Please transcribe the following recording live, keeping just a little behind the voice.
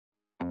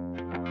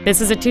This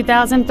is a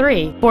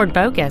 2003 Ford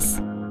Focus.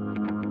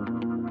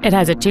 It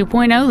has a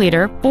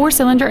 2.0-liter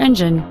four-cylinder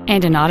engine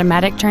and an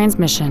automatic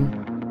transmission.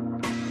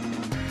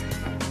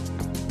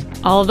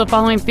 All of the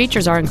following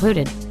features are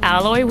included: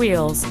 alloy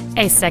wheels,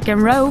 a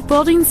second-row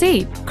folding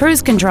seat,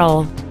 cruise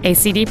control, a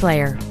CD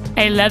player,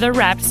 a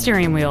leather-wrapped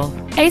steering wheel,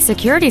 a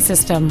security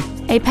system,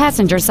 a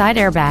passenger side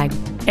airbag,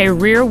 a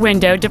rear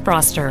window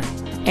defroster,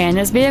 and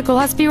this vehicle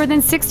has fewer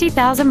than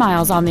 60,000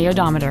 miles on the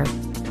odometer.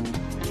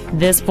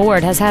 This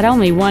Ford has had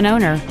only one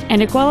owner,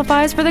 and it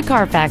qualifies for the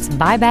Carfax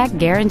buyback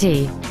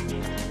guarantee.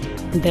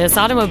 This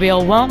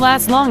automobile won't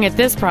last long at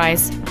this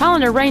price. Call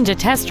and arrange a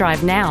test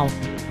drive now.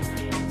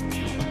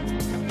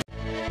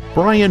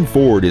 Brien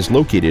Ford is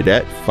located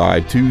at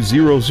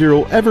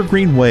 5200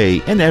 Evergreen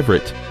Way in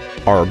Everett.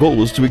 Our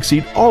goal is to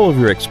exceed all of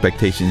your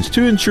expectations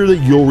to ensure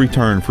that you'll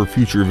return for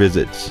future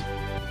visits.